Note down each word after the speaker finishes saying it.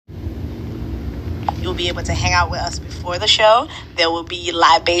You'll be able to hang out with us before the show. There will be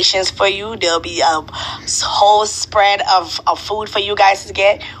libations for you. There'll be a whole spread of food for you guys to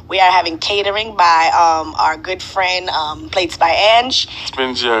get. We are having catering by our good friend, Plates by Ange.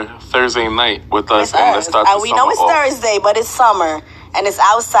 Spend your Thursday night with us and let's start the we know it's Thursday, but it's summer and it's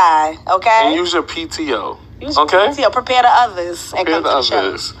outside, okay? And use your PTO. Use your PTO. Prepare the others. Prepare the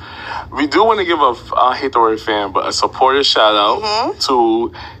others. We do want to give I hate the word fan, but a supporter shout out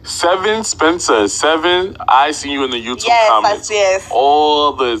to Seven Spencer. Seven, I see you in the YouTube comments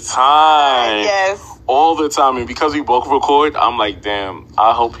all the time. Yes. All the time. And because we both record, I'm like, damn,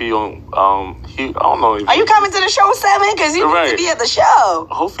 I hope he don't, I don't know. Are you coming to the show, Seven? Because you need to be at the show.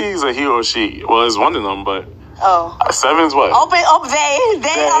 Hopefully he's a he or she. Well, it's one of them, but... Oh. Seven's what? They are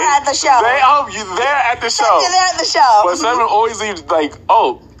at the show. They're at the show. They're at the show. But Seven always leaves like,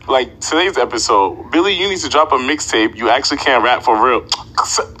 like today's episode, Billy, you need to drop a mixtape. You actually can't rap for real.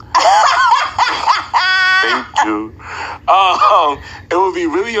 Thank you. It would be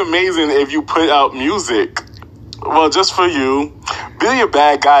really amazing if you put out music. Well, just for you. Billy a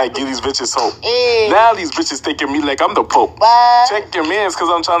bad guy, give these bitches hope. Now these bitches thinking me like I'm the Pope. What? Check your mans, cause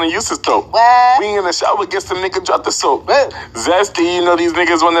I'm trying to use his dope. What? We in the shower, guess the nigga drop the soap. Zesty, you know these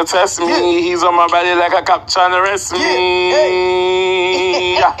niggas wanna test me. He's on my body like a cop trying to arrest me.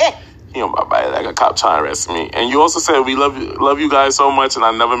 He on my body like a cop trying to arrest me. And you also said we love you guys so much, and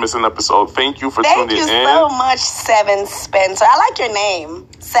I never miss an episode. Thank you for tuning in. Thank you so much, Seven Spencer. I like your name,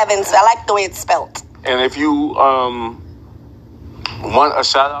 Seven. So I like the way it's spelled. And if you want a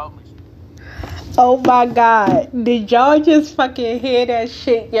shout out. Oh my God. Did y'all just fucking hear that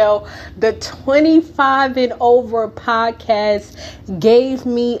shit, yo? The 25 and over podcast gave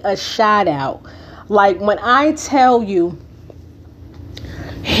me a shout out. Like, when I tell you,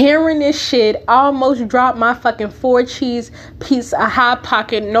 hearing this shit, I almost dropped my fucking 4-cheese piece of Hot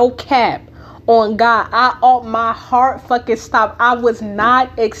Pocket, no cap. On God, my heart fucking stopped. I was not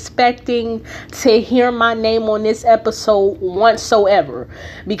expecting to hear my name on this episode whatsoever,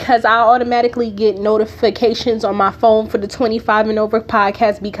 because I automatically get notifications on my phone for the 25 and over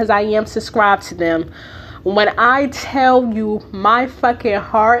podcast because I am subscribed to them. When I tell you my fucking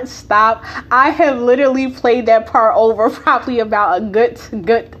heart stopped, I have literally played that part over probably about a good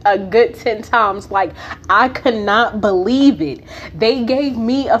 10 times. Like, I could not believe it. They gave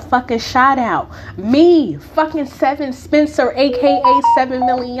me a fucking shout out. Me, fucking Seven Spencer, aka 7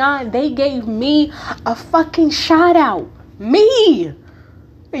 Million. They gave me a fucking shout out. Me.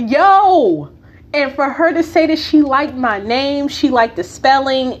 Yo. And for her to say that she liked my name, she liked the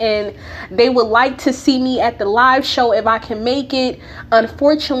spelling, and they would like to see me at the live show if I can make it.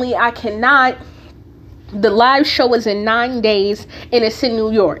 Unfortunately, I cannot. The live show is in 9 days, and it's in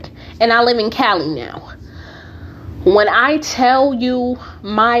New York. And I live in Cali now. When I tell you,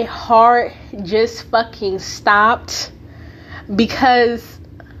 my heart just fucking stopped, because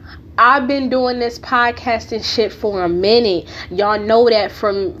I've been doing this podcasting shit for a minute. Y'all know that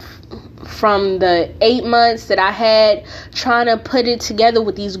from the 8 months that I had trying to put it together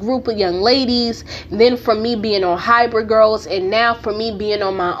with these group of young ladies, then from me being on Hybrid Girls, and now for me being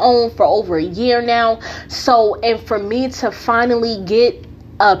on my own for over a year now. So, and for me to finally get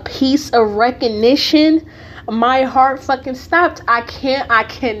a piece of recognition, my heart fucking stopped. I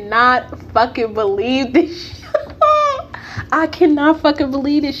cannot fucking believe this shit. I cannot fucking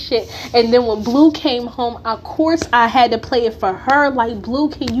believe this shit. And then when Blue came home, of course I had to play it for her. Like, Blue,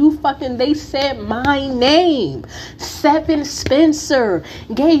 can you fucking... They said my name. Seven Spencer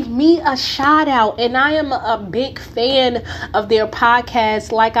gave me a shout out. And I am a big fan of their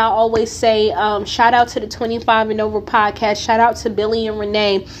podcast. Like I always say, shout out to the 25 and over podcast. Shout out to Billy and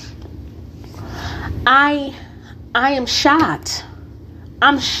Renee. I am shocked.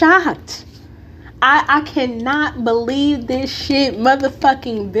 I'm shocked. I cannot believe this shit.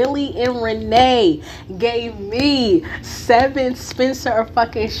 Motherfucking Billy and Renee gave me Seven Spencer a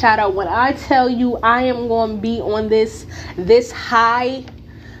fucking shout out. When I tell you I am going to be on this high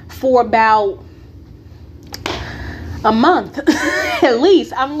for about a month at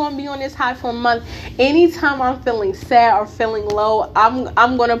least. I'm going to be on this high for a month. Anytime I'm feeling sad or feeling low,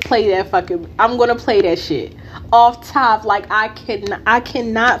 I'm going to play that shit off top. Like, I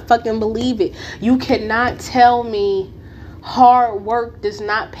cannot fucking believe it. You cannot tell me hard work does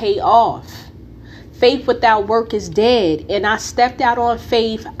not pay off. Faith without work is dead. And I stepped out on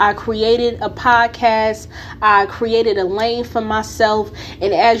faith. I created a podcast. I created a lane for myself.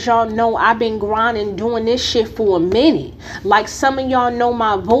 And as y'all know, I've been grinding doing this shit for a minute. Like, some of y'all know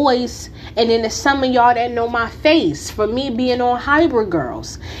my voice, and then there's some of y'all that know my face. For me being on Hybrid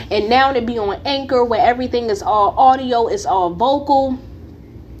Girls, and now to be on Anchor, where everything is all audio, it's all vocal.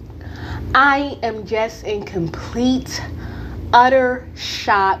 I am just in complete, utter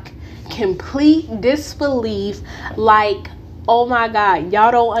shock, complete disbelief. Like, oh my God,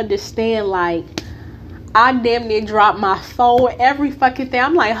 y'all don't understand. Like, I damn near dropped my phone, every fucking thing.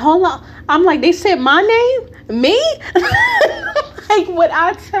 I'm like, hold on. I'm like, they said my name? Me? Like, what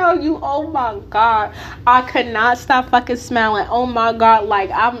I tell you, oh my God, I could not stop fucking smiling. Oh my God, like,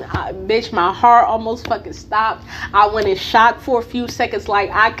 bitch, my heart almost fucking stopped. I went in shock for a few seconds. Like,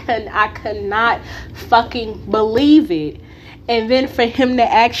 I could not fucking believe it. And then for him to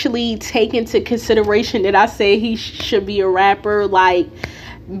actually take into consideration that I said he should be a rapper, like,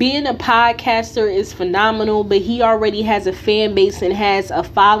 being a podcaster is phenomenal, but he already has a fan base and has a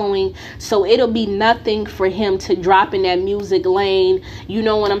following, so it'll be nothing for him to drop in that music lane, you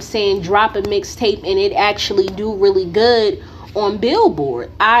know what I'm saying, drop a mixtape and it actually do really good on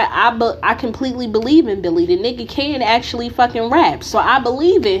Billboard. I completely believe in Billy. The nigga can actually fucking rap, so I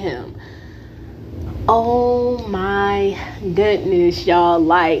believe in him. Oh my goodness, y'all,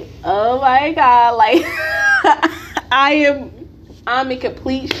 like, oh my God, like, I'm in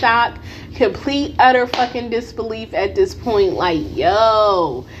complete shock, complete utter fucking disbelief at this point. Like,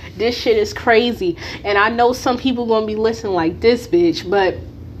 yo, this shit is crazy. And I know some people gonna be listening like, this bitch, but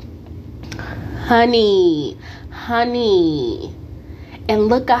honey, and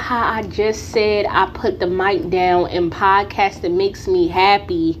look at how I just said I put the mic down, and podcasting makes me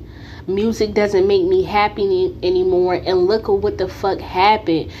happy. Music doesn't make me happy anymore. And look at what the fuck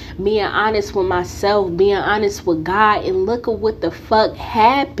happened. Being honest with myself, being honest with God, and look at what the fuck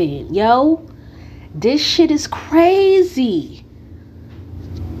happened, yo. This shit is crazy.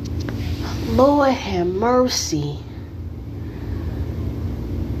 Lord have mercy.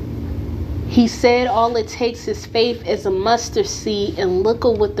 He said all it takes is faith as a mustard seed, and look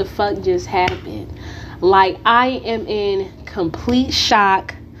at what the fuck just happened. Like, I am in complete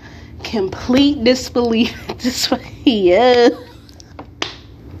shock, complete disbelief. Yeah.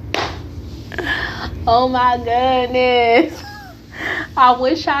 Oh my goodness. I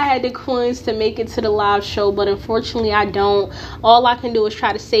wish I had the coins to make it to the live show, but unfortunately I don't. All I can do is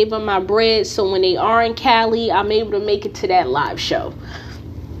try to save up my bread, so when they are in Cali, I'm able to make it to that live show.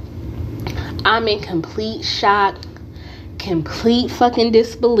 I'm in complete shock, complete fucking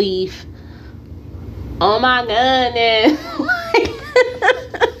disbelief. Oh my goodness.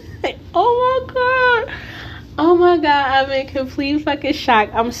 Oh my God, I'm in complete fucking shock.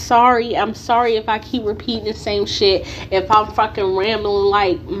 I'm sorry if I keep repeating the same shit. If I'm fucking rambling,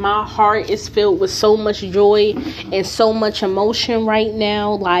 like, my heart is filled with so much joy and so much emotion right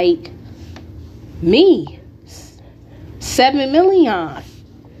now. Like, me, 7 million.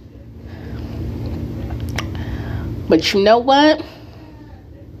 But you know what?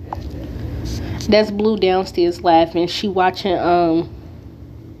 That's Blue downstairs laughing. She watching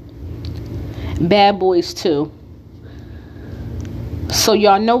Bad Boys 2. So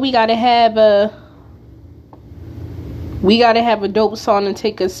y'all know we gotta have a dope song to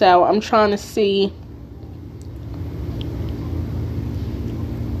take us out. I'm trying to see.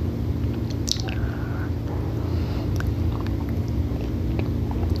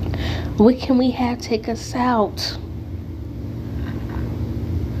 What can we have take us out?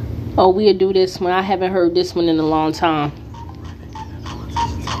 Oh, we'll do this one. I haven't heard this one in a long time.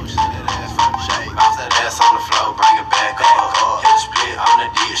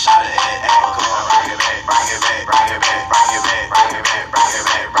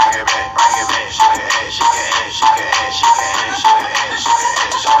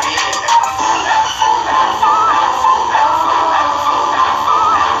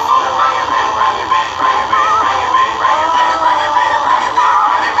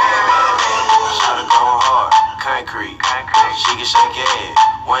 She can shake your head.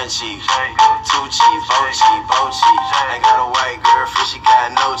 1 cheek, 2 cheek, 4 cheek, 4 cheek. I got a white girlfriend, she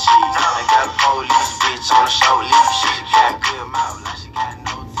got no cheese. I got a police bitch on the short leash. She got good mouth, like she got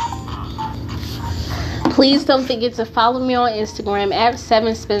no teeth. Please don't forget to follow me on Instagram at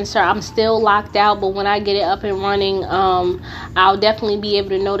 7Spencer. I'm still locked out, but when I get it up and running, I'll definitely be able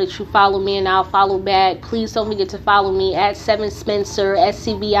to know that you follow me, and I'll follow back. Please don't forget to follow me at 7Spencer,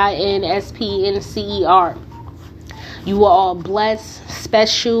 SCBINSPNCER. You are all blessed,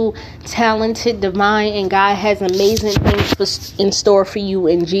 special, talented, divine, and God has amazing things in store for you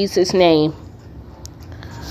in Jesus' name.